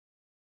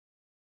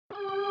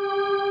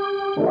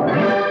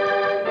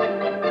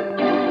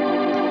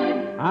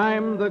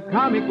I'm the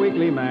Comic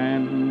Weekly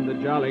Man, the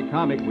jolly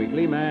Comic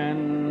Weekly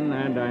Man,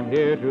 and I'm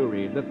here to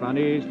read the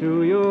funnies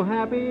to you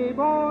happy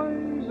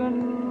boys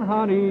and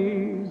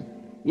honeys.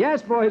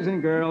 Yes, boys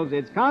and girls,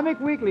 it's Comic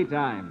Weekly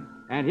time,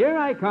 and here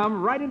I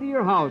come right into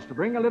your house to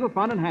bring a little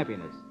fun and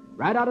happiness.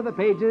 Right out of the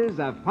pages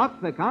of Puck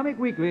the Comic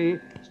Weekly,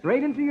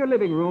 straight into your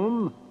living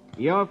room,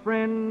 your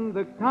friend,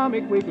 the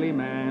Comic Weekly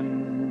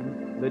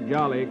Man, the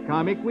jolly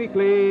Comic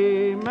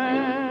Weekly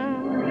Man.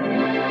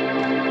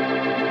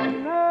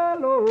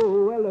 Hello,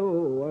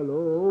 hello,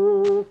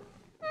 hello.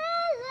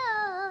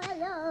 Hello,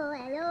 hello,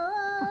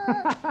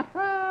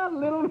 hello.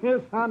 Little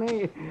Miss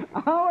Honey,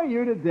 how are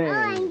you today? Oh,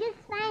 I'm just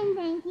fine,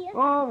 thank you.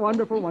 Oh,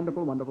 wonderful,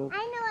 wonderful, wonderful. I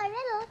know a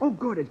riddle. Oh,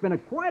 good. It's been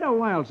quite a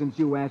while since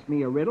you asked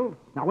me a riddle.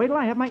 Now, wait till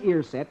I have my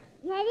ears set.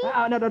 Ready?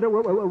 No,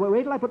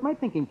 wait till I put my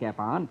thinking cap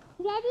on.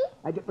 Ready?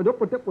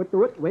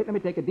 Wait, let me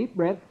take a deep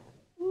breath.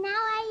 Now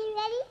are you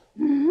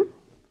ready?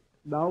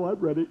 Now I'm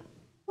ready.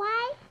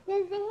 Why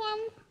does the hen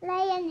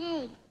lay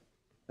an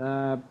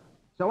egg?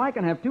 So I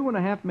can have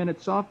 2.5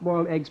 minutes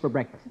soft-boiled eggs for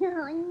breakfast.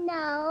 Oh,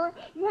 no,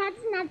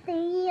 that's not the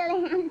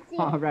real answer.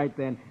 All right,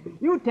 then.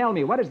 You tell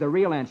me, what is the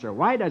real answer?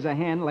 Why does a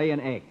hen lay an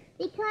egg?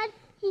 Because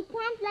she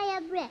can't lay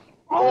a brick.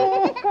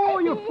 Oh,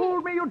 you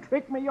fooled me, you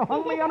tricked me, you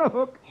hung me on a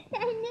hook.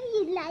 I knew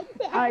you'd like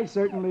that. I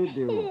certainly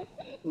do.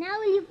 Now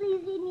will you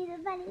please read me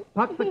the funny?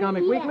 Puck the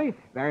Comic Yeah. Weekly?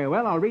 Very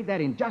well, I'll read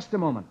that in just a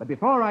moment. But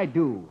before I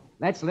do,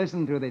 let's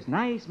listen to this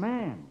nice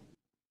man.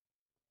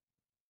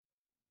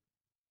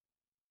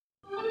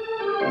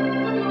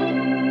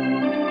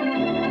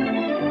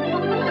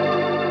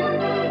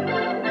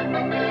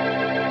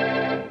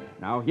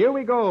 Now, here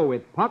we go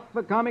with Puck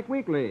the Comic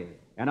Weekly.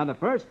 And on the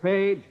first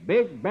page,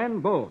 Big Ben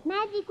Bolt.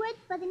 Magic words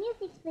for the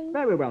music, please.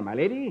 Very well, my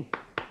lady.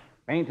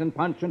 Feint and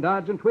punch and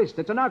dodge and twist.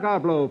 It's a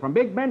knockout blow from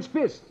Big Ben's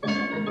fist.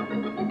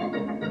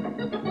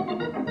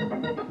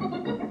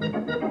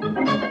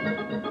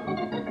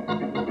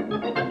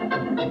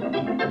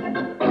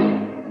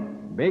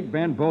 Big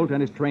Ben Bolt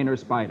and his trainer,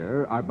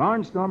 Spider, are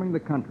barnstorming the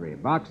country,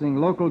 boxing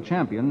local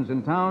champions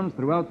in towns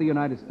throughout the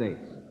United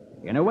States.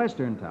 In a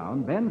western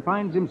town, Ben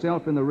finds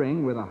himself in the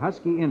ring with a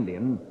husky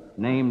Indian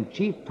named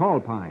Chief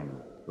Tallpine,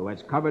 who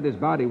has covered his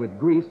body with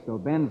grease so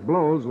Ben's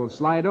blows will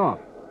slide off.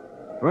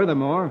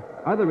 Furthermore,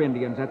 other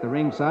Indians at the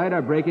ringside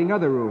are breaking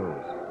other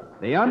rules.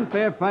 The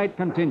unfair fight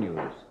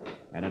continues,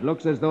 and it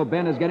looks as though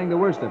Ben is getting the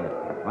worst of it,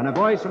 when a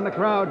voice from the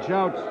crowd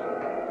shouts,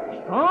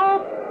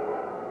 "Stop!"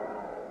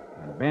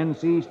 And Ben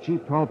sees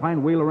Chief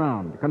Tallpine wheel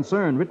around,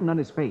 concern written on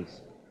his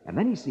face, and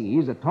then he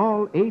sees a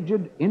tall,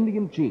 aged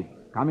Indian chief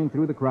coming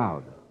through the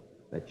crowd.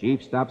 The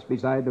chief stops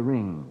beside the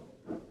ring,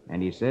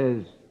 and he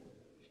says,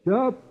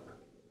 "Stop.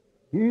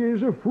 He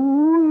is a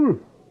fool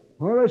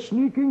or a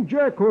sneaking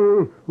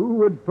jackal who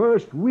would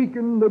first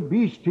weaken the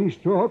beast he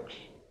stalks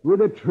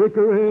with a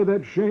trickery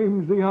that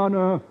shames the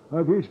honor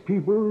of his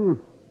people.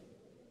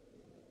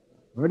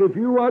 But if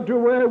you are to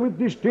wear with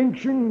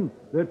distinction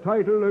the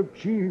title of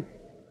chief,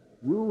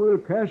 you will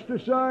cast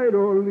aside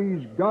all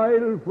these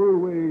guileful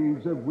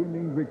ways of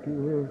winning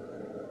victory."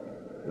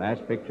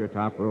 Last picture,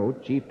 top row,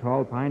 Chief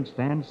Tallpine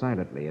stands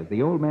silently as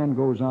the old man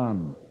goes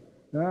on.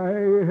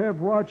 "I have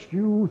watched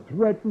you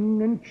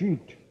threaten and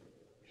cheat,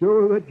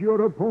 so that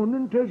your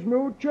opponent has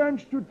no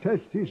chance to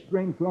test his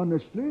strength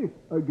honestly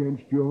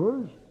against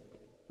yours."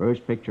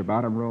 First picture,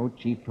 bottom row,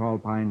 Chief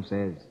Tallpine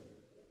says,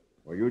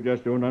 "Well, you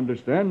just don't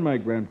understand, my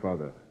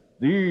grandfather.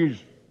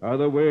 These are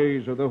the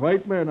ways of the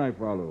white man I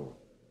follow."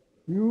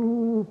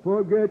 "You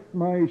forget,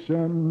 my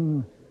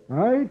son.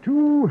 I,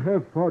 too,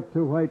 have fought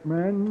the white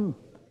man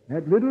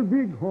at Little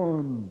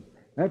Bighorn,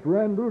 at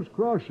Randall's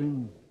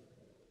Crossing.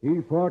 He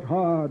fought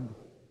hard,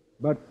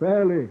 but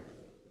fairly."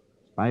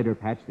 Spider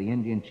pats the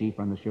Indian chief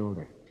on the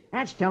shoulder.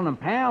 "That's telling him,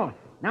 pal.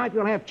 Now, if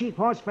you'll have Chief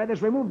Horse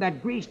Feathers remove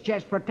that grease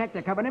chest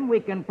protector covering him, we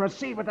can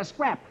proceed with the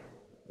scrap."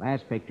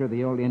 Last picture,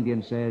 the old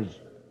Indian says,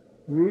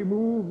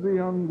 "Remove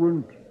the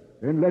unguent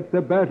and let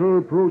the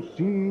battle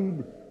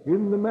proceed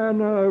in the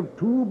manner of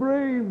two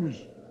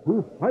braves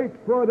who fight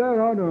for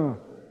their honor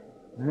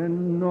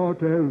and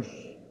naught else."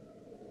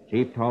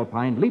 Chief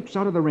Tallpine leaps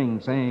out of the ring,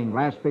 saying,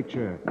 last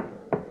picture,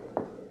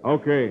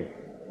 "Okay,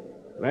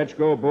 let's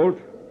go, Bolt.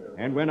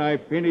 And when I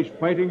finish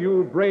fighting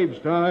you brave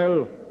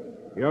style,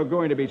 you're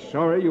going to be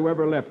sorry you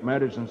ever left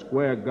Madison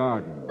Square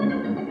Garden."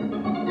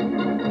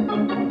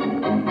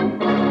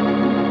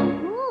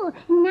 Oh,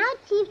 now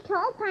Chief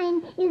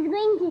Tallpine is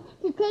going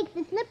to take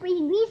the slippery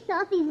grease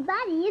off his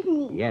body, isn't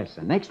he? Yes,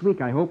 and next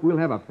week I hope we'll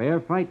have a fair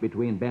fight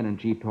between Ben and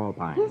Chief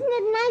Tallpine. Isn't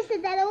it nice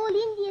that old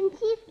Indian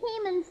chief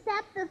came and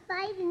stopped the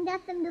fight and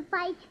got them to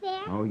fight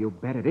fair? Oh, you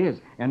bet it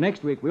is. And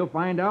next week we'll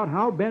find out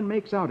how Ben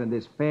makes out in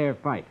this fair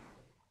fight.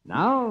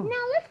 Now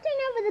let's turn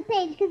over the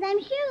page, because I'm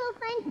sure we'll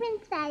find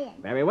Prince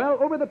Valiant. Very well,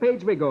 over the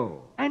page we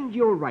go. And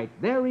you're right,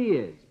 there he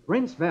is,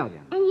 Prince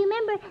Valiant. And you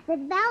remember that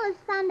Val has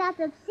found out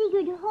that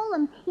Sigurd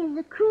Holm is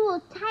a cruel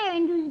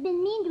tyrant who's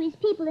been mean to his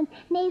people and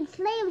made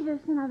slaves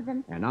of some of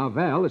them. And now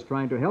Val is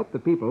trying to help the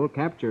people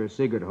capture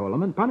Sigurd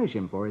Holm and punish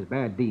him for his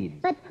bad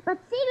deeds. But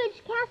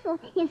Sigurd's castle castle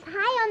is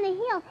high on the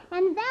hill,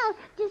 and Val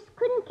just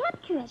couldn't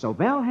capture it. So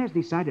Val has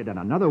decided on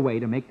another way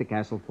to make the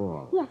castle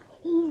fall. Yes,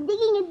 he's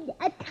digging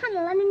a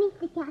tunnel underneath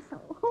the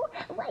castle.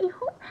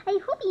 I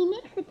hope he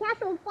makes the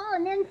castle fall,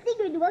 and then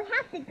Sigurd will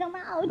have to come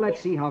out.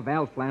 Let's see how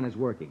Val's plan is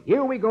working.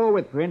 Here we go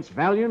with Prince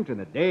Valiant in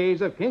the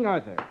days of King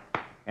Arthur.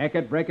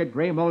 Eckert, Breckett,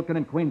 Grey Mulkin,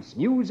 and Quince.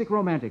 Music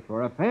romantic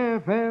for a fair,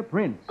 fair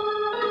prince.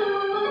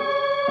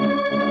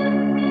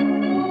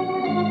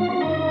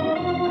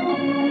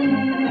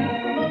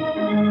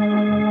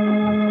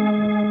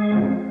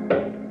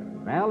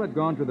 Val had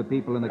gone to the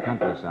people in the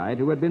countryside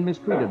who had been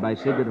mistreated by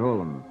Sigurd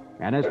Holm,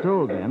 and has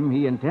told them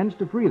he intends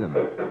to free them,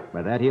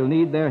 but that he'll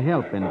need their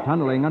help in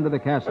tunneling under the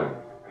castle.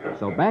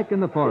 So back in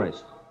the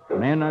forest,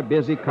 men are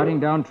busy cutting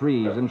down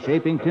trees and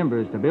shaping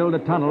timbers to build a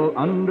tunnel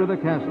under the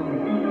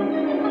castle.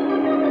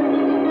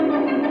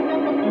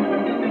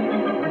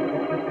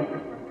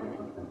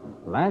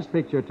 Last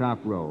picture, top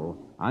row.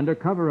 Under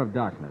cover of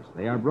darkness,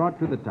 they are brought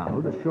to the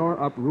tunnel to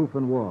shore up roof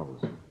and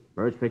walls.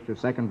 First picture,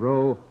 second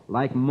row.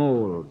 Like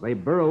moles, they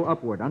burrow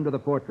upward under the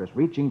fortress,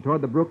 reaching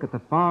toward the brook at the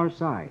far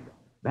side.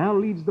 Val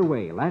leads the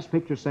way, last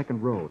picture,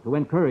 second row, to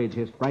encourage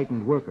his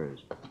frightened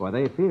workers, for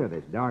they fear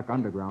this dark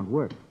underground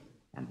work.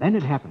 And then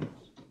it happens.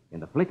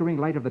 In the flickering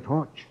light of the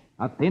torch,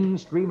 a thin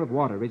stream of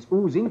water is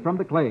oozing from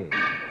the clay.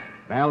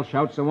 Val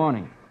shouts a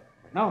warning.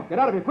 Now, get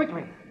out of here,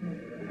 quickly!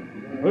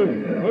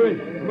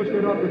 Hurry! We must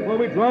get out before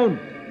we drown.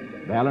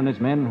 Val and his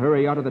men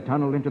hurry out of the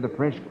tunnel into the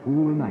fresh,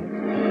 cool night.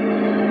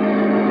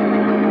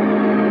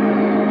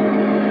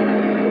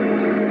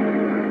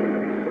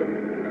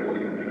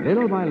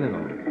 Little by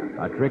little,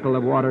 a trickle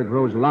of water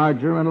grows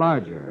larger and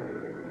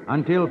larger,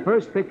 until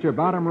first picture,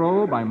 bottom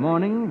row, by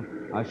morning,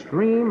 a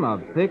stream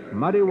of thick,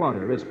 muddy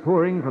water is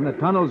pouring from the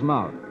tunnel's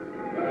mouth.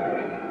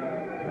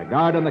 The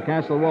guard on the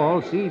castle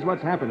wall sees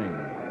what's happening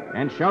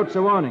and shouts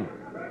a warning.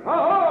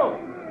 Ho-ho!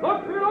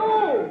 Look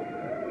below!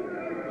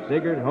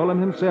 Sigurd Holm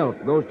himself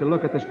goes to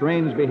look at the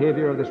strange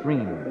behavior of the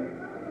stream.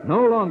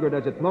 No longer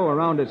does it flow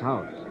around his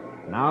house.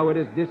 Now it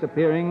is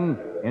disappearing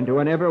into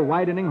an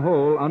ever-widening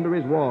hole under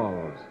his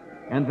walls.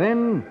 And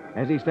then,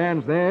 as he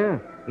stands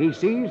there, he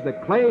sees the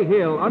clay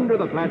hill under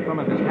the platform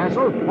of his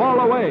castle fall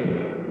away.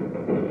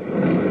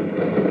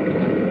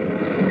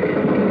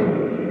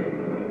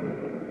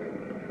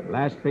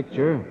 Last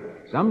picture,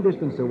 some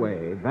distance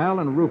away, Val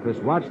and Rufus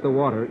watch the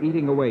water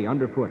eating away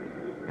underfoot.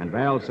 And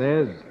Val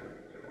says,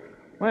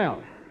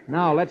 well,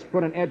 now let's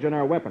put an edge on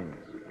our weapons.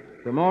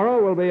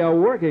 Tomorrow will be a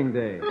working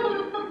day. Goody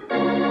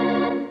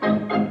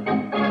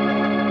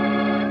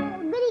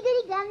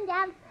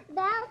gum-gum.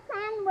 Val's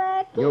plan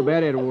worked. You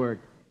bet it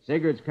worked.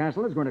 Sigurd's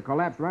castle is going to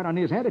collapse right on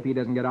his head if he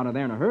doesn't get out of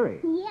there in a hurry.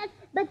 Yes,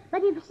 but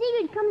if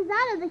Sigurd comes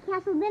out of the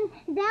castle, then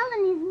Val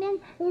and his men,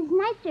 his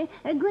knights,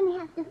 are going to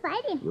have to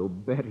fight him. You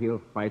bet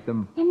he'll fight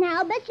them. And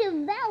I'll bet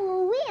you Val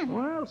will win.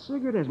 Well,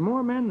 Sigurd has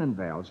more men than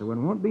Val, so it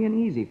won't be an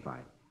easy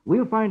fight.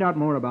 We'll find out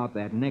more about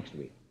that next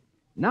week.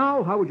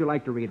 Now, how would you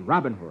like to read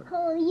Robin Hood?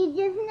 Oh, you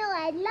just know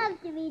I'd love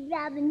to read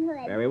Robin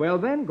Hood. Very well,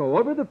 then. Go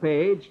over the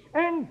page,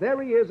 and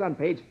there he is on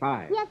page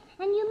 5. Yes,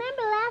 and you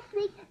remember last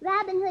week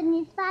Robin Hood and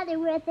his father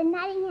were at the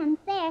Nottingham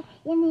Fair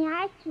in the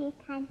archery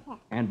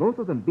contest. And both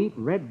of them beat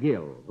Red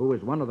Gill, who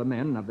was one of the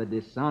men of the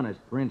dishonest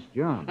Prince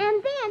John.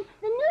 And then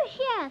the new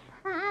sheriff,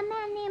 a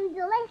man named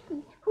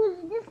DeLacy, who's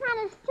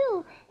dishonest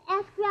too,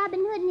 asked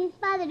Robin Hood and his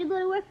father to go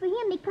to work for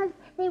him because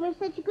they were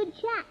such good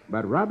shots.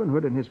 But Robin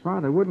Hood and his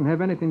father wouldn't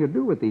have anything to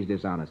do with these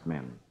dishonest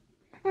men.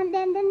 And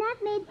then that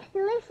made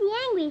DeLacy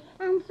angry,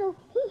 and so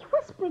he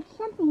whispered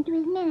something to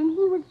his men, and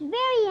he was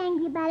very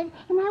angry about it,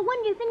 and I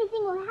wonder if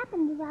anything will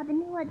happen to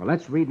Robin Hood. Well,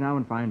 let's read now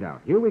and find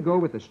out. Here we go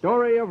with the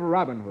story of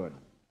Robin Hood.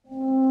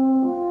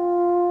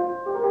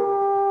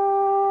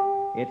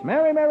 It's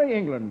merry, merry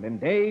England in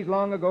days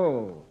long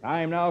ago.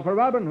 Time now for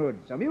Robin Hood.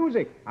 Some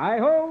music.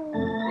 Hi-ho!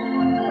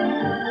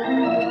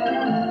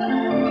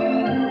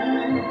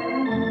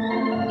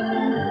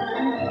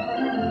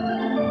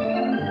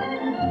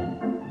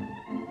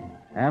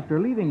 After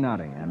leaving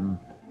Nottingham,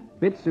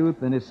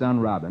 Fitzooth and his son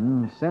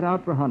Robin set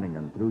out for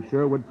Huntingdon through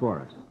Sherwood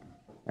Forest.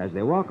 As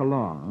they walk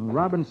along,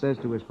 Robin says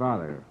to his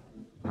father,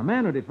 "A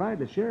man who defied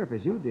the sheriff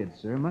as you did,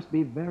 sir, must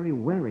be very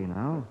wary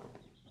now."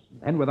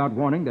 Then, without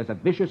warning, there's a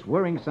vicious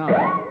whirring sound.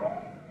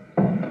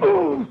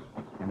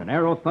 And an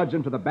arrow thuds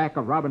into the back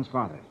of Robin's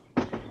father.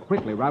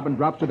 Quickly, Robin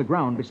drops to the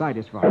ground beside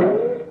his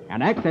father.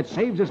 An act that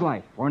saves his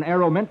life, for an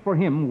arrow meant for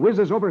him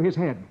whizzes over his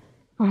head.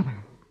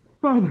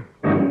 Father!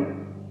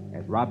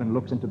 As Robin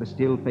looks into the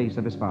still face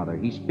of his father,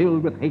 he's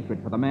filled with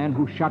hatred for the man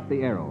who shot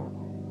the arrow.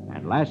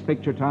 And last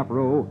picture, top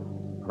row,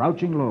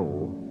 crouching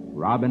low,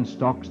 Robin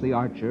stalks the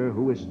archer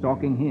who is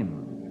stalking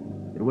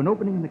him. Through an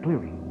opening in the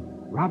clearing,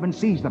 Robin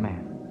sees the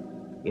man.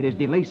 It is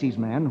DeLacy's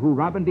man who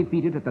Robin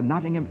defeated at the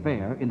Nottingham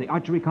Fair in the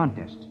archery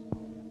contest.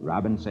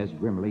 Robin says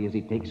grimly as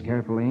he takes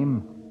careful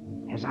aim,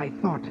 "As I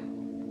thought,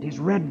 'tis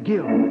Red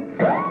Gill."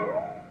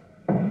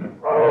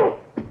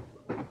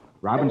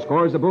 Robin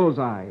scores the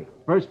bullseye.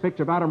 First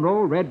picture, bottom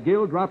row, Red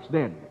Gill drops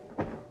dead.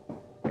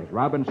 As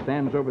Robin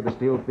stands over the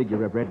still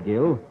figure of Red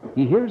Gill,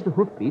 he hears the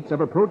hoofbeats of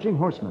approaching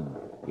horsemen.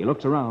 He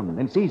looks around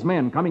and sees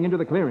men coming into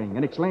the clearing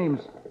and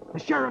exclaims, "The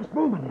sheriff's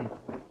booming!"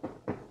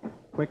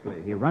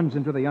 Quickly, he runs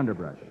into the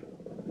underbrush.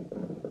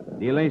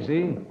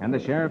 DeLacy and the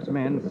sheriff's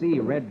men see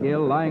Red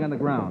Gill lying on the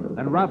ground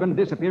and Robin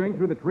disappearing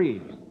through the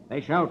trees.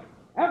 They shout,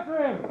 "After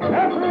him!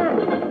 After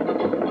him!"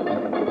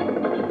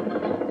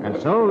 And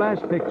so,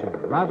 last picture,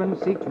 Robin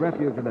seeks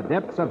refuge in the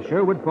depths of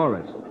Sherwood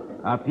Forest,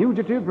 a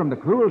fugitive from the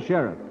cruel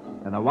sheriff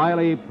and the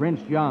wily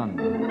Prince John.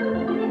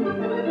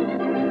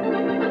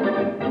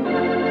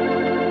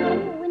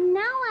 And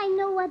now I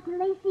know what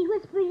Lacey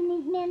whispered in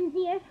his men's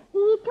ear.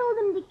 He told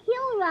them to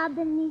kill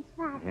Robin in his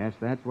fat. Yes,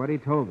 that's what he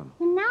told them.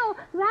 And now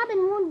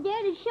Robin won't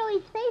dare to show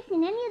his face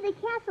in any of the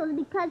castles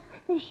because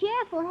the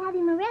sheriff will have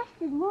him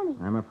arrested, won't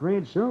he? I'm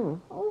afraid so.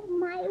 Oh,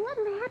 my,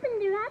 what'll happen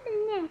to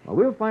Robin next? Well,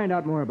 we'll find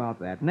out more about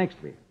that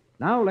next week.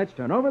 Now let's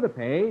turn over the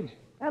page.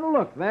 And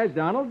look, there's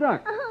Donald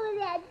Duck. Oh,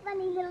 that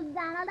funny little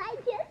Donald. I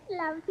just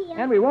love him.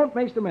 And we won't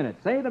waste a minute.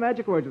 Say the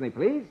magic words with me,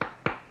 please.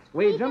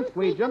 Squeeze 'em,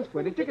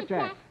 squiddy, chicka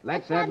chat.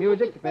 Let's have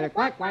music to fit a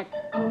quack, quack.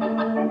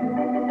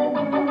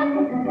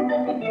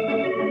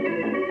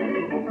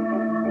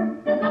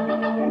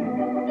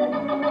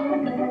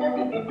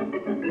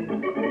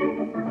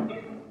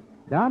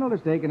 Donald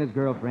has taken his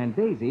girlfriend,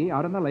 Daisy,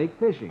 out on the lake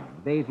fishing.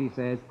 Daisy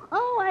says,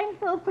 "Oh, I'm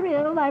so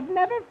thrilled. I've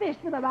never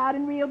fished with a rod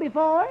and reel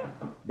before."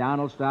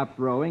 Donald stops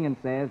rowing and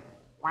says,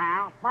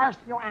 Well, first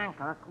you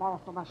anchor close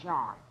to the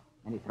shore.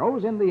 and he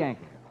throws in the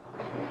anchor.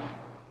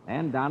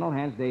 Then Donald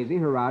hands Daisy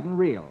her rod and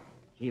reel.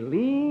 She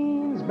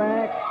leans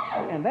back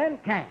and then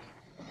casts.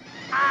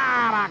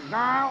 Ah, the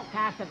girl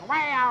cast it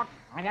way out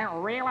and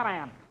then reel it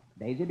in.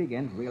 Daisy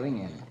begins reeling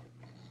in.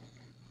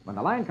 When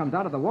the line comes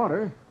out of the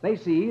water, they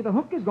see the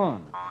hook is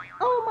gone.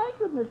 Oh, my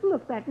goodness,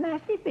 look, that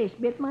nasty fish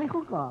bit my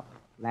hook off.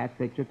 Last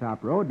picture,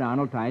 top row,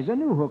 Donald ties a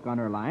new hook on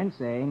her line,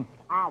 saying,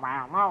 Oh,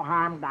 well, no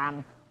harm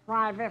done.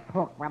 Try this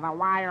hook with a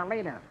wire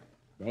leader.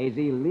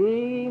 Daisy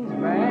leans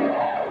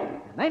back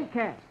and then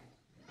casts.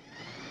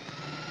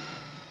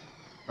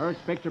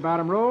 First picture,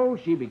 bottom row,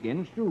 she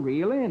begins to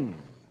reel in.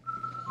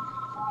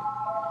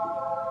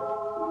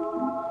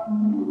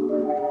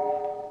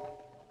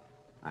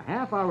 A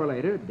half hour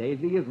later,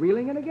 Daisy is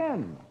reeling in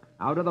again.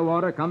 Out of the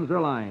water comes her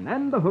line,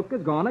 and the hook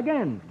is gone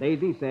again.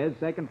 Daisy says,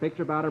 second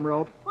picture, bottom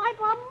row. Why,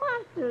 the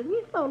monster.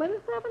 He's stolen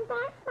it 7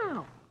 times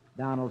now.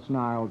 Donald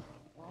snarls.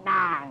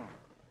 Nine.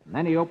 And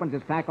then he opens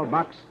his tackle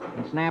box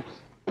and snaps.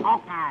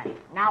 Okay,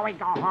 now we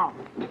go home.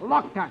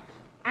 Look, Toots,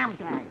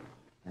 empty.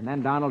 And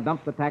then Donald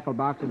dumps the tackle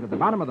box into the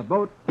bottom of the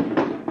boat,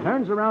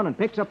 turns around and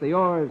picks up the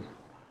oars,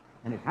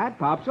 and his hat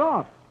pops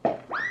off.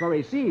 For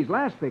he sees,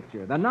 last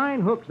picture, the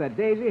 9 hooks that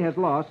Daisy has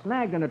lost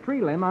snagged in a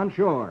tree limb on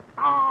shore.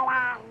 Oh,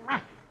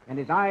 And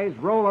his eyes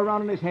roll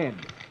around in his head.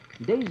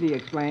 Daisy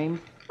exclaims,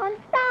 And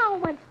now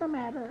what's the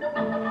matter?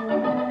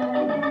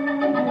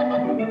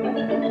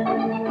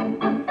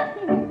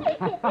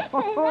 That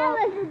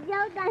was a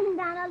joke on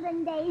Donald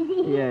and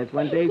Daisy. Yes,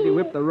 when Daisy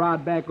whipped the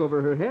rod back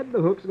over her head, the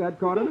hooks got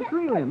caught in the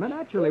tree limb. And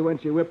actually, when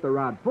she whipped the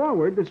rod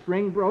forward, the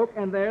string broke,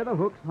 and there the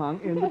hooks hung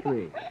in the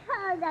tree.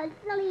 Oh, those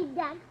silly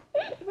ducks.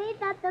 They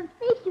thought the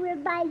fish were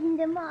biting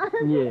them off.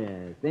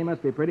 Yes, they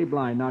must be pretty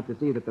blind not to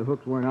see that the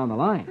hooks weren't on the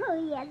line.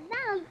 Oh, yes.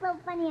 Donald's so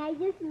funny. I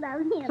just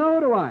love him. So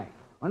do I.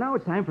 Well, now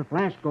it's time for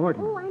Flash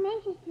Gordon. Oh, I'm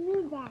anxious to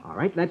read that. All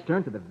right, let's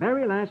turn to the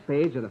very last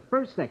page of the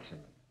first section.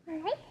 All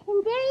right.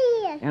 And there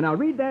he is. And I'll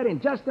read that in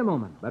just a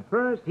moment. But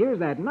first, here's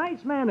that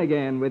nice man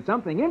again with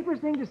something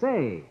interesting to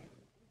say.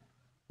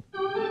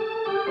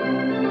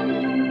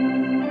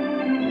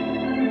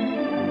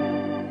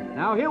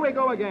 Now, here we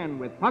go again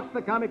with Puck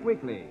the Comic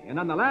Weekly. And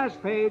on the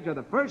last page of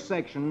the first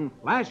section,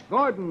 Flash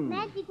Gordon.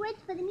 Magic words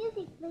for the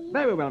music, please.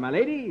 Very well, my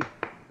lady.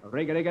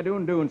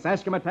 Rig-a-dig-a-doon-doon,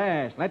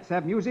 Saskimatash. Let's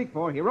have music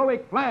for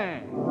Heroic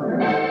Flash.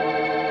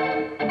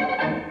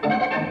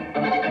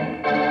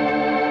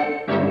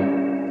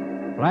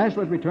 Flash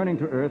was returning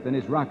to Earth in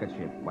his rocket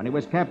ship when he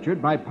was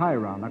captured by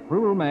Pyron, a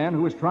cruel man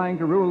who was trying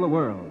to rule the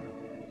world.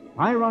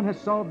 Pyron has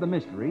solved the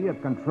mystery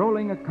of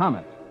controlling a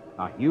comet,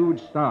 a huge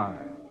star.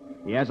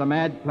 He has a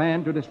mad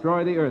plan to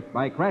destroy the Earth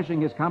by crashing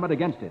his comet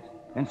against it.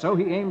 And so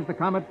he aims the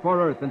comet for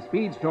Earth and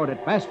speeds toward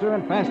it faster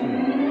and faster.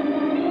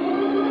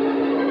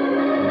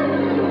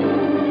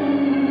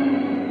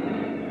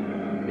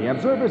 The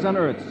observers on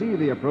Earth see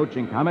the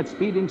approaching comet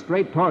speeding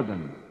straight toward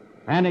them.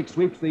 Panic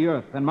sweeps the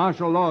Earth, and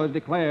martial law is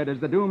declared as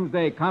the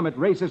doomsday comet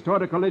races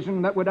toward a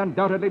collision that would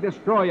undoubtedly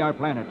destroy our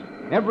planet.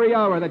 Every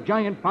hour, the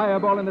giant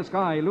fireball in the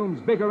sky looms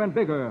bigger and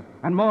bigger,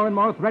 and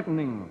more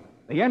threatening.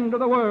 The end of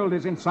the world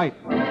is in sight.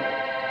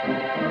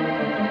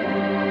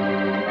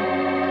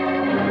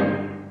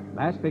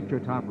 Last picture,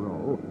 top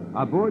row.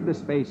 Aboard the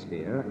space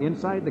sphere,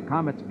 inside the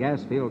comet's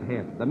gas-filled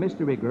head, the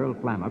mystery girl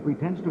Flamma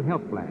pretends to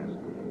help Flash.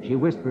 She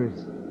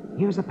whispers,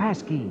 "Here's a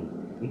passkey.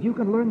 If you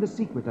can learn the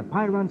secret of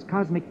Pyron's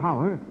cosmic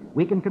power,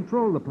 we can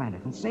control the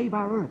planet and save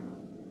our Earth."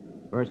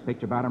 First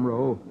picture, bottom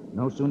row.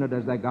 No sooner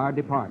does the guard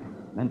depart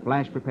than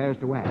Flash prepares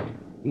to act.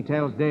 He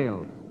tells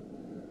Dale,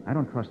 "I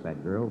don't trust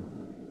that girl.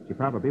 She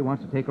probably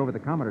wants to take over the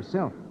comet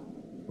herself.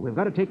 But we've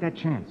got to take that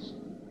chance."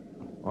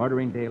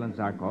 Ordering Dale and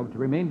Zarkov to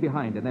remain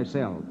behind in their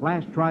cell,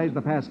 Flash tries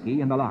the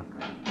passkey in the lock.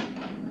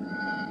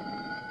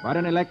 But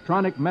an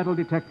electronic metal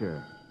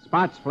detector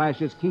spots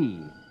Flash's key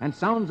and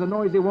sounds a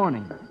noisy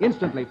warning.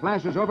 Instantly,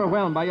 Flash is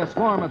overwhelmed by a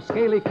swarm of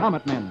scaly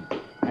comet men.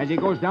 As he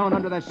goes down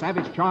under their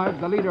savage charge,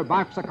 the leader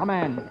barks a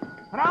command.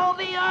 Throw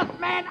the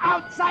Earthman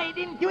outside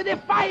into the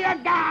fire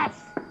gas!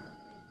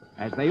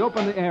 As they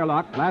open the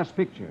airlock, last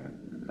picture,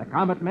 the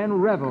comet men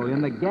revel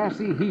in the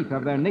gassy heat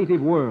of their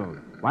native world,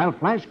 while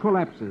Flash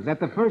collapses at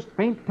the first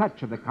faint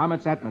touch of the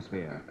comet's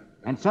atmosphere.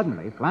 And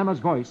suddenly, Flamma's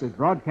voice is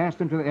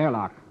broadcast into the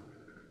airlock.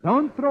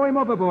 Don't throw him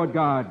overboard,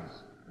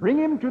 guards. Bring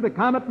him to the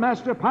Comet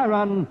Master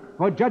Pyron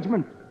for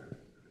judgment.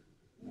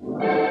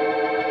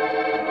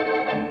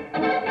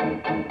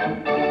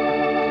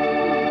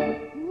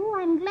 Oh,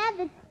 I'm glad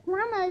that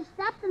Flamma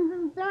stopped them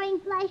from throwing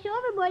Flash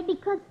overboard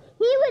because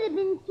he would have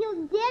been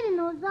killed dead in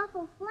those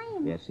awful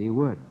flames. Yes, he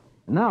would.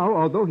 Now,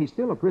 although he's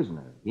still a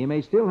prisoner, he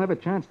may still have a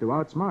chance to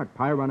outsmart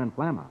Pyron and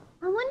Flamma.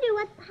 I wonder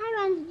what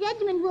Pyron's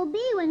judgment will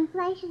be when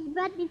Flash is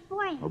brought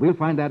before him. Well, we'll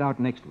find that out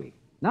next week.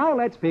 Now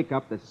let's pick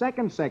up the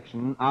second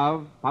section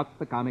of Puck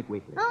the Comic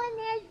Weekly. Oh, and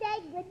there's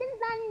Dagwood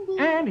and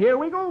Blondie. And here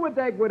we go with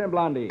Dagwood and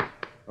Blondie.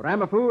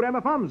 Ramafoo,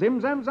 Ramafum,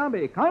 Zim Zam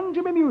Zombie.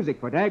 Conjure me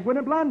music for Dagwood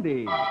and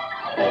Blondie.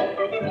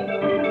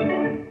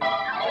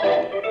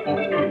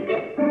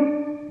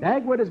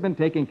 Dagwood has been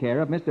taking care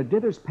of Mr.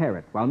 Dithers'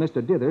 parrot while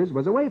Mr. Dithers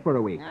was away for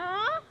a week.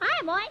 Oh,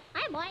 hi, boy.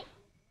 Hi, boy.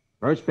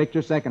 First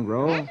picture, second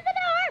row. Answer the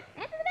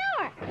door. Answer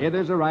the door.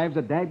 Dithers arrives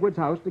at Dagwood's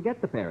house to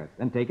get the parrot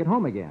and take it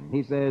home again.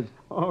 He says,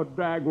 Oh,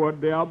 Dagwood,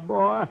 dear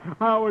boy,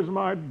 how is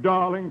my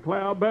darling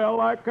Clarabelle?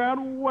 I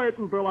can't wait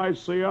until I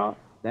see her.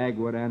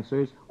 Dagwood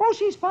answers, Oh,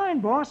 she's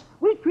fine, boss.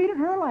 We treated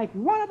her like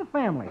one of the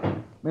family.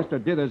 Mr.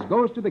 Dithers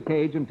goes to the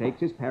cage and takes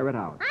his parrot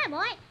out. Hi,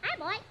 boy. Hi,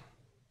 boy.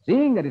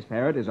 Seeing that his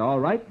parrot is all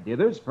right,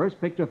 Dithers, first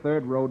picture,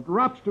 third row,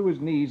 drops to his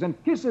knees and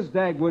kisses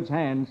Dagwood's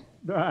hands.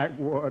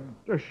 Dagwood,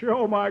 to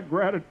show my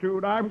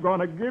gratitude, I'm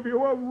going to give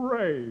you a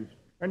raise,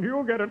 and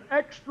you'll get an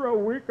extra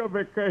week of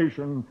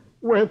vacation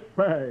with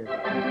pay.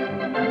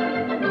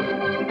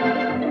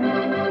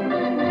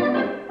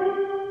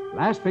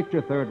 Last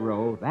picture, third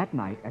row, that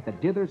night at the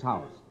Dithers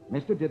house.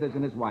 Mr. Dithers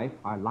and his wife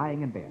are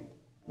lying in bed.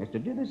 Mr.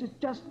 Dithers is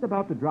just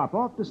about to drop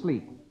off to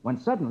sleep when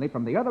suddenly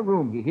from the other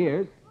room he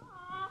hears...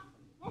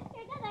 Mr.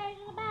 Dithers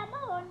is a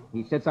baboon.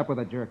 He sits up with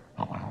a jerk.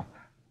 Mr.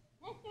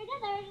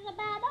 Dithers is a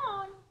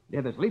baboon.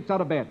 Dithers leaps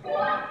out of bed,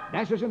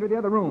 dashes into the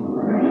other room.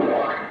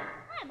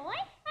 Hi, boy.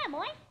 Hi,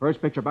 boy.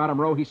 First picture, bottom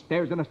row, he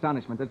stares in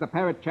astonishment as the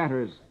parrot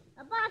chatters.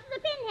 The boss is a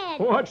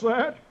pinhead. What's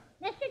that?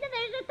 Mr.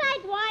 Dithers is a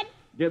tightwad.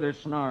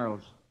 Dithers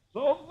snarls.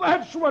 So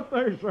that's what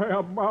they say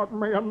about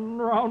me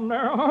around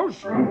their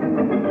house?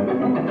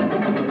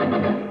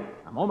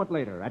 A moment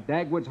later, at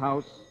Dagwood's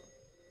house,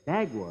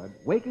 Dagwood,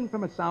 waking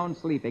from a sound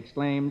sleep,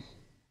 exclaims,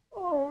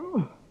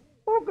 Oh,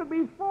 who could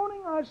be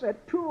phoning us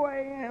at 2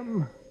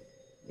 a.m.?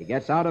 He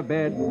gets out of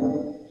bed,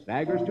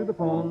 staggers to the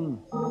phone.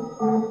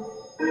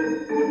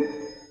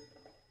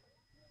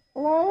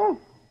 Hello?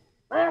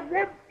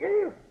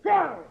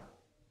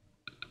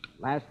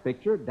 Last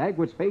picture,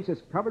 Dagwood's face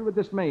is covered with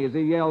dismay as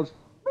he yells,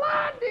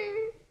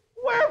 Blondie,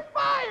 we're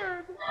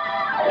fired!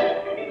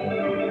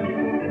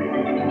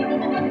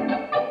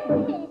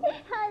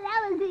 Oh,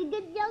 that was a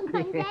good joke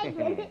on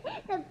Dagwood.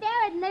 The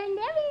parrot learned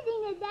everything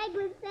that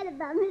Dagwood said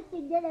about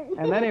Mr. Dithers.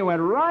 and then he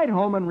went right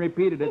home and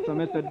repeated it so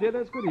Mr.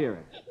 Dithers could hear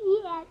it.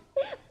 Yes.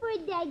 Poor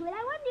Dagwood.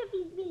 I wonder if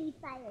he's really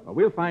fired. Well,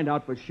 we'll find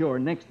out for sure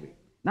next week.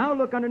 Now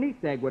look underneath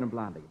Dagwood and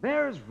Blondie.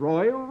 There's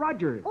Roy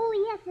Rogers.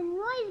 Oh, yes, and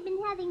Roy's been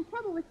having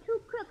trouble with two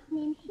crooks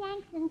named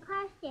Shanks and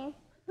Carstairs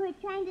who are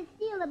trying to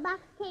steal the Box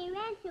K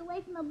Ranch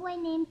away from a boy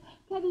named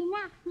Teddy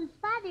Knox, whose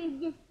father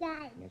had just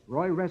died. Yes,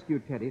 Roy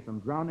rescued Teddy from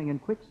drowning in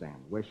quicksand,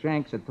 where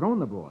Shanks had thrown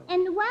the boy.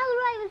 And while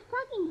Roy was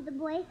talking to the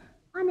boy,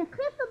 on a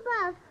cliff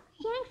above,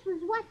 Shanks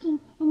was watching,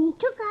 and he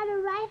took out a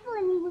rifle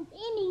and he was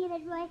aiming it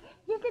at Roy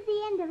just at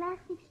the end of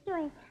last week's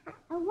story.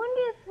 I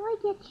wonder if Roy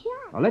gets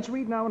shot. Well, let's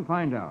read now and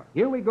find out.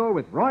 Here we go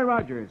with Roy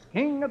Rogers,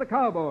 King of the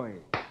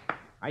Cowboys.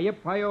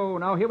 Hi-yip-hi-yo.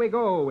 Now here we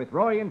go with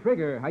Roy and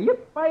Trigger.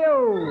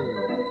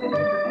 Hi-yip-hi-yo.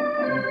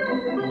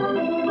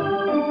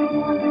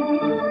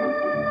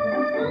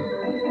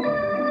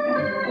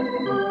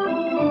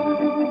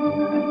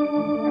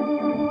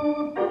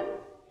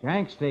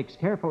 Shanks takes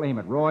careful aim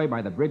at Roy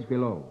by the bridge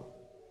below.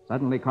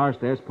 Suddenly,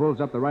 Carstairs pulls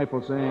up the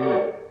rifle,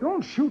 saying,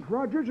 Don't shoot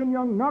Rogers and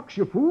young Knox,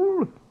 you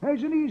fool.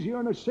 There's an easier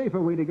and a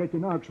safer way to get to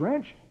Knox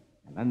Ranch.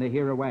 And then they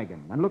hear a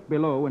wagon and look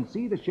below and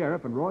see the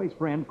sheriff and Roy's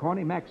friend,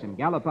 Corny Maxon,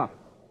 gallop up.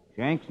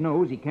 Shanks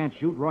knows he can't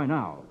shoot Roy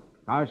now.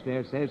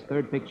 Carstairs says,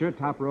 third picture,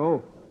 top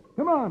row,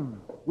 Come on.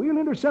 We'll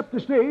intercept the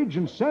stage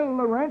and sell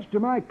the ranch to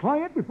my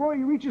client before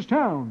he reaches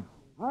town.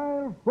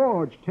 I'll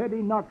forge Teddy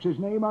Knox's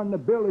name on the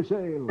bill of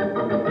sale.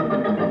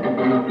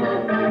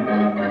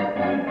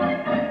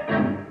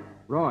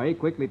 Roy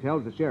quickly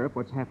tells the sheriff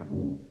what's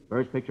happened.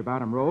 First picture,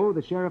 bottom row,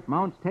 the sheriff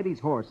mounts Teddy's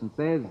horse and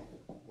says,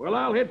 Well,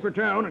 I'll head for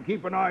town and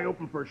keep an eye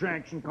open for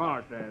Shanks and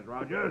Carstairs,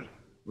 Rogers.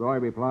 Roy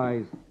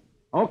replies,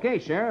 Okay,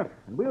 Sheriff,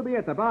 and we'll be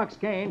at the Box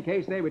K in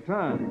case they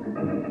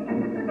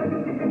return.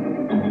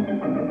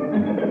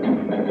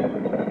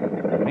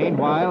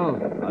 Meanwhile,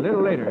 a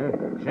little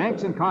later,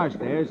 Shanks and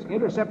Carstairs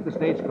intercept the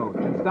stagecoach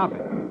and stop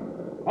it.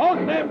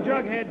 Halt them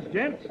jugheads,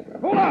 gents.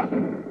 Pull up.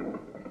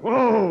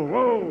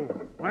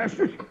 Whoa.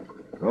 Blasters.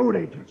 Road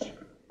agents.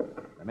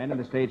 The men in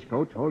the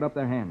stagecoach hold up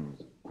their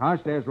hands.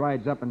 Carstairs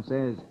rides up and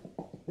says,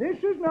 This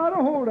is not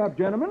a hold-up,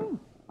 gentlemen.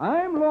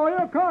 I'm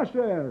Lawyer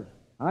Carstairs.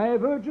 I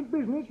have urgent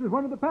business with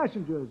one of the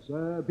passengers,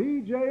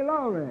 P.J.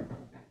 Lowry.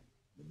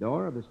 The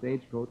door of the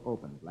stagecoach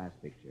opens, last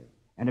picture,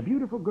 and a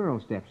beautiful girl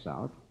steps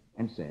out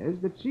and says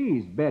that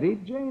she's Betty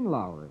Jane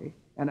Lowry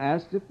and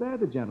asks if they're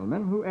the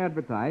gentlemen who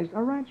advertised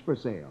a ranch for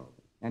sale.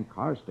 And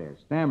Carstairs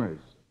stammers.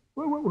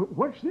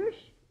 What's this?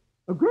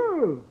 A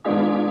girl.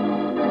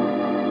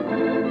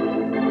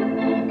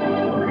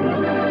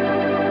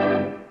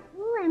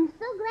 Oh, I'm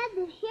so glad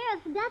the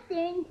sheriff got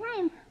there in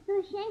time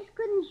so Shanks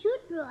couldn't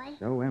shoot Roy.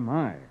 So am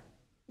I.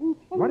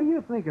 What do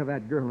you think of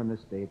that girl in the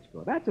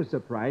stagecoach? That's a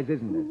surprise,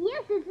 isn't it?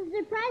 Yes, it's a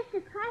surprise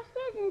to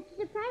Carstairs and it's a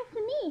surprise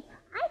to me.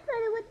 I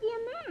thought it would be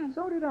a man.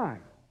 So did I.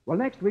 Well,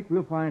 next week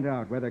we'll find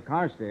out whether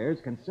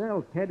Carstairs can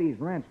sell Teddy's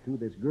ranch to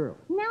this girl.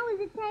 Now is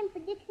it time for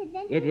Dick's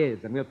adventure? It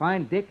is, and we'll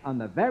find Dick on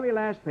the very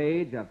last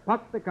page of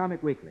Puck the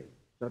Comic Weekly.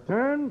 So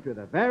turn to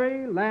the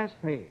very last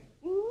page.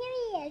 And here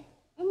he is.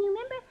 And you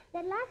remember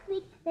that last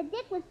week that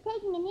Dick was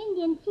taking an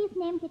Indian chief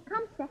named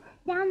Tecumseh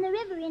down the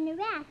river in a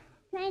raft,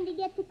 trying to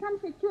get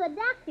Tecumseh to a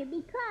doctor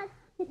because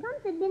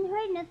Tecumseh had been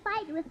hurt in a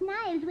fight with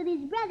knives with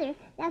his brother.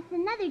 That's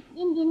another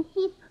Indian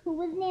chief who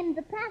was named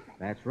the Prophet.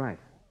 That's right.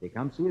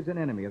 Tecumseh is an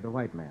enemy of the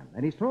white man,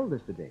 and he's told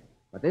this to Dick.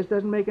 But this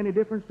doesn't make any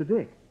difference to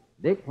Dick.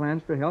 Dick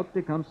plans to help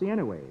Tecumseh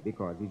anyway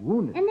because he's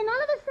wounded. And then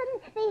all of a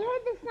sudden, they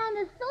heard the sound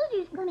of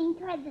soldiers coming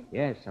toward them.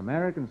 Yes,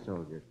 American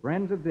soldiers,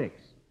 friends of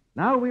Dick's.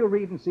 Now we'll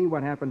read and see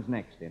what happens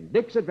next in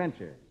Dick's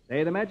Adventure.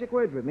 Say the magic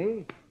words with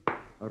me.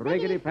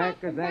 Riggedy-pack,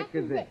 zack,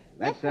 zick.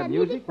 Let's have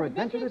music for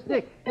Adventurous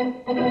Dick.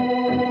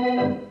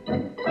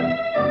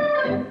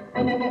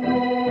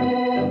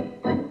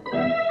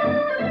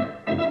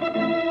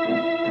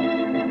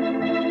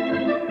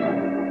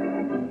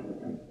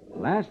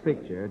 Last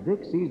picture,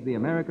 Dick sees the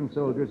American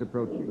soldiers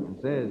approaching and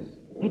says,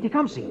 Hey,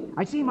 Tecumseh,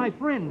 I see my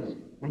friends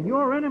and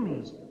your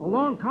enemies, a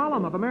long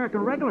column of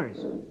American regulars.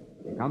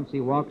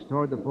 Tecumseh walks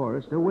toward the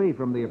forest away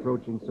from the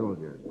approaching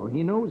soldiers, for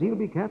he knows he'll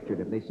be captured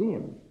if they see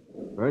him.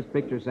 First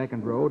picture,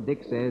 second row,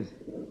 Dick says,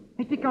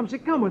 Hey, Tecumseh,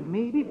 come with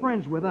me. Be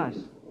friends with us.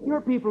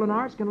 Your people and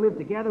ours can live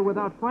together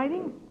without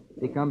fighting.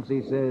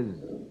 Tecumseh says,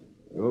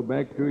 Go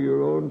back to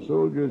your own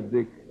soldiers,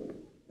 Dick.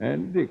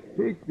 And, Dick,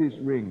 take this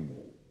ring,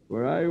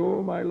 for I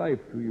owe my life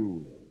to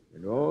you,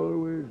 and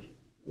always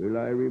will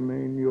I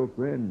remain your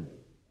friend.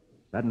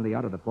 Suddenly,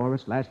 out of the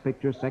forest, last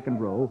picture, second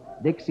row,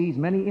 Dick sees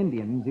many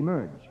Indians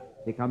emerge.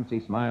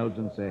 Tecumseh smiles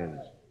and says,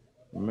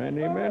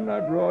 Many men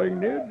are drawing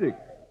near, Dick,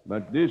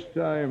 but this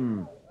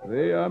time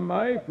they are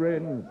my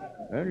friends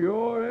and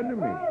your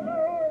enemies.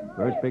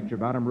 First picture,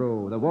 bottom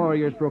row, the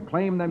warriors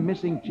proclaim their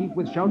missing chief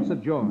with shouts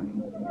of joy.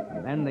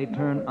 And then they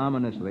turn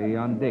ominously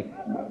on Dick.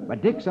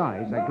 But Dick's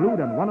eyes are glued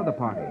on one of the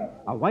party,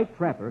 a white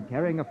trapper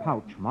carrying a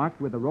pouch marked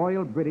with the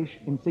Royal British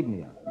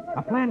insignia.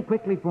 A plan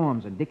quickly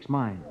forms in Dick's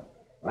mind.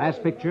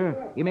 Last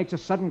picture, he makes a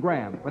sudden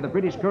grab for the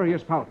British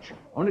courier's pouch,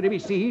 only to be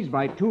seized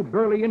by two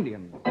burly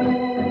Indians.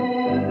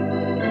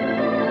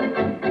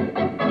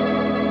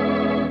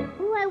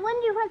 Oh, I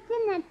wonder what's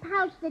in that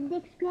pouch that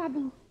Dick's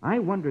grabbing. I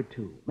wonder,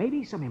 too.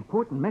 Maybe some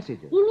important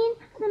messages. You mean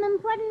some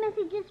important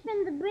messages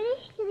from the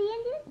British to the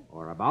Indians?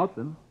 Or about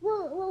them.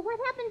 Well, what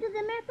happened to the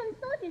American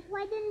soldiers?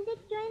 Why didn't Dick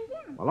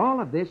join them? Well, all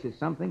of this is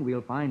something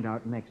we'll find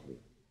out next week.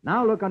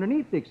 Now look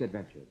underneath Dick's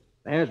adventures.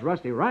 There's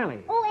Rusty Riley.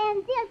 Oh,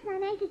 and this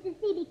I'm anxious to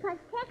see because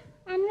Tex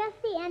and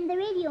Rusty and the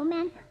radio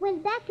man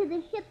went back to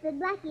the ship that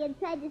Blackie had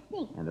tried to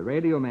sink. And the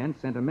radio man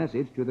sent a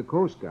message to the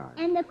Coast Guard.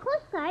 And the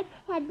Coast Guard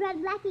had brought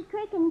Blackie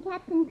Kirk and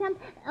Captain Crump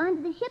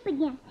onto the ship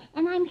again.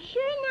 And I'm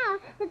sure now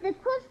that the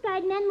Coast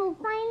Guard men will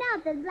find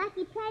out that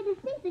Blackie tried to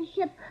sink the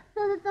ship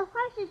so that the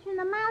horses from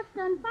the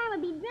Milestone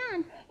Farm will be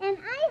drowned. And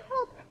I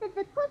hope that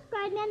the Coast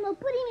Guard men will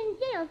put him in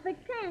jail for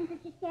trying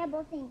such a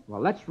terrible thing.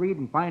 Well, let's read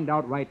and find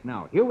out right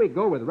now. Here we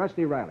go with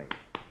Rusty Riley.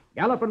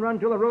 Gallop and run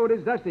till the road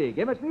is dusty.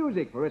 Give us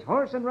music for his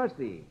horse and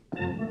Rusty.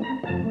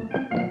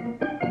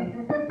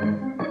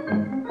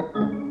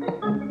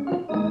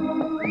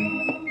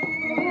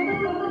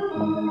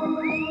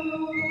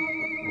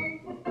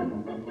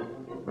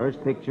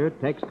 First picture,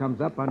 Tex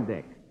comes up on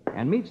deck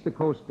and meets the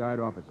Coast Guard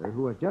officer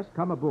who has just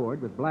come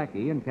aboard with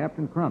Blackie and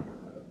Captain Crump.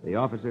 The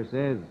officer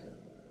says,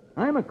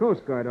 I'm a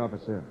Coast Guard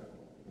officer.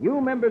 You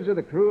members of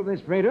the crew of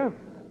this freighter?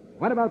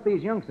 What about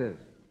these youngsters?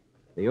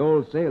 The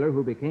old sailor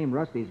who became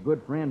Rusty's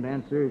good friend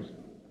answers,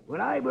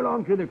 Well, I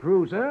belong to the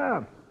crew,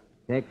 sir.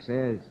 Tex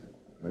says,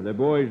 Well, the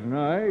boys and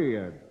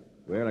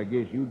I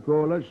guess you'd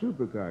call us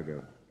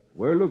supercargo.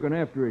 We're looking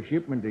after a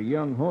shipment of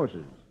young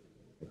horses.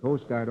 The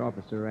Coast Guard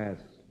officer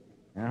asks,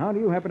 Now, how do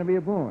you happen to be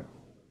aboard?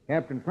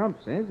 Captain Crump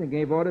says he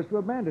gave orders to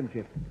abandon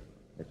ship.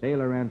 The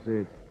sailor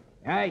answers,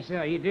 Aye,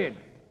 sir, he did.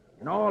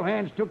 And all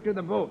hands took to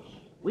the boats.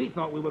 We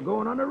thought we were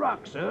going on the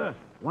rocks, sir.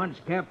 Once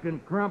Captain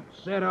Crump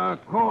set our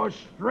course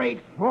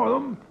straight for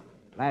them,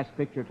 Last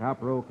picture,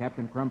 top row,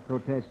 Captain Crump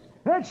protests.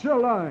 That's a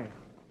lie.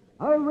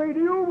 Our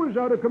radio was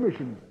out of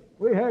commission.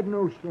 We had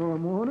no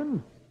storm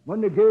warning.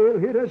 When the gale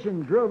hit us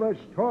and drove us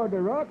toward the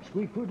rocks,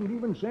 we couldn't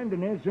even send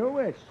an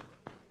SOS.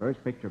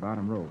 First picture,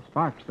 bottom row.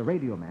 Sparks, the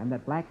radio man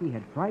that Blackie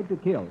had tried to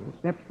kill,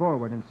 steps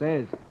forward and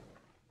says,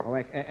 "Oh,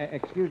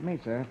 excuse me,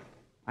 sir.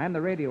 I'm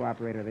the radio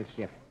operator of this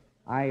ship.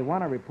 I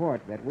want to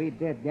report that we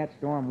did get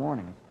storm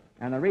warnings.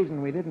 And the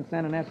reason we didn't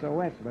send an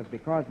SOS was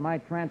because my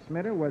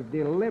transmitter was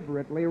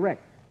deliberately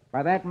wrecked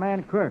by that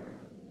man Kirk."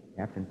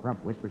 Captain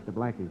Crump whispers to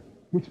Blackie.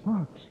 It's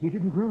Sparks. He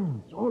didn't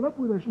drown. It's all up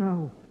with us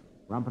now.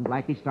 Crump and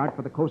Blackie start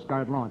for the Coast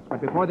Guard launch, but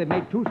before they'd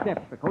made 2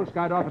 steps, the Coast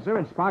Guard officer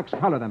and Sparks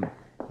color them.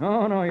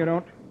 No, you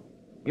don't.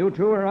 You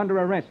two are under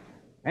arrest,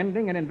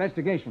 pending an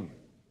investigation.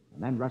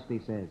 And then Rusty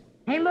says,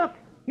 Hey, look!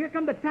 Here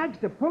come the tugs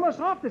to pull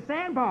us off the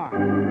sandbar.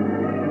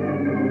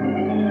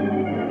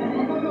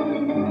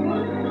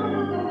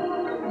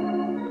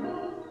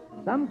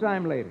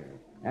 Sometime later,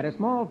 at a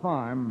small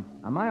farm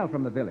a mile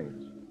from the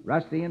village,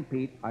 Rusty and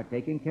Pete are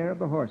taking care of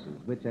the horses,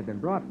 which had been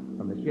brought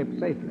from the ship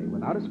safely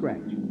without a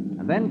scratch.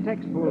 And then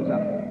Tex pulls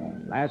up.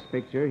 Last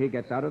picture, he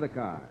gets out of the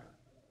car.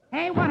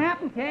 Hey, what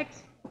happened,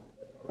 Tex?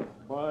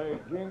 Why,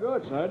 Jingo,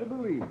 it's hard to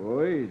believe,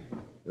 boys.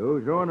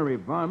 Those ornery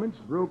varmints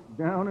broke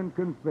down and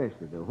confessed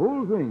that the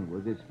whole thing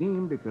was a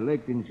scheme to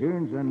collect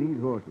insurance on these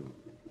horses.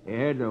 They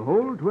had the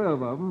whole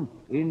 12 of them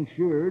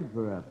insured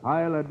for a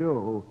pile of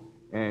dough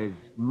as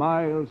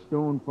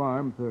Milestone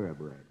Farm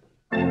thoroughbreds.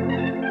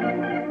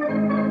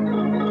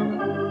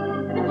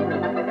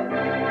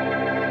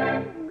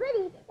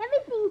 Goody,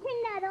 everything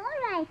turned out all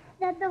right.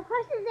 The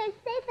horses are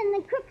safe and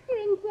the crooks are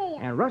in jail.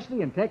 And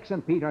Rusty and Tex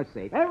and Pete are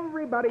safe.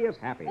 Everybody is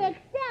happy.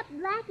 Except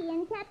Blackie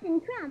and Captain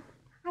Crump.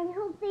 I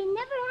hope they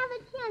never have a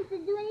chance to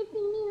do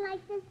anything mean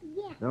like this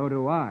again. So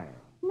do I.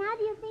 Now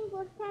do you think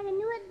we'll start a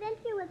new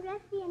adventure with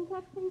Rusty and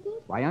Tex and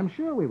Pete? Why, I'm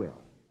sure we will.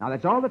 Now,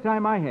 that's all the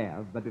time I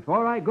have, but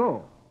before I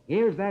go,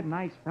 here's that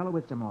nice fellow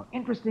with some more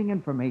interesting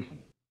information.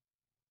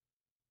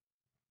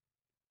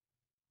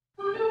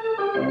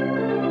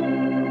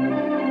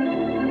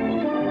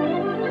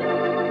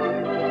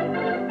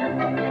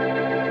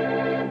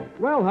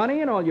 Well, honey,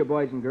 and all you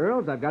boys and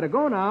girls, I've got to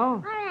go now.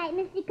 All right,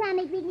 Mr.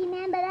 Comic Weekly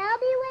Man, but I'll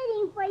be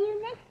waiting for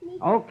you next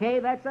week. Okay,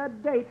 that's a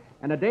date.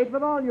 And a date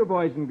with all you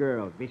boys and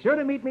girls. Be sure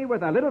to meet me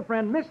with our little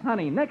friend, Miss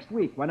Honey, next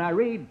week when I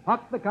read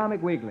Puck the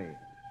Comic Weekly.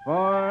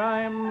 For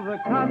I'm the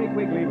Comic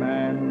Weekly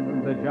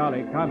Man, the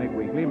jolly Comic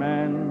Weekly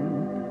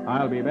Man.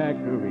 I'll be back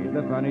to read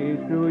the funnies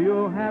to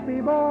you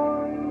happy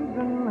boys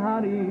and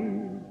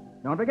honeys.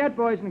 Don't forget,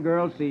 boys and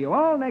girls, see you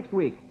all next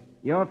week.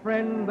 Your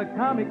friend, the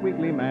Comic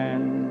Weekly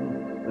Man,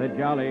 the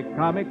jolly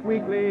Comic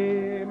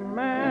Weekly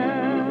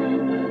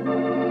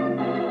Man.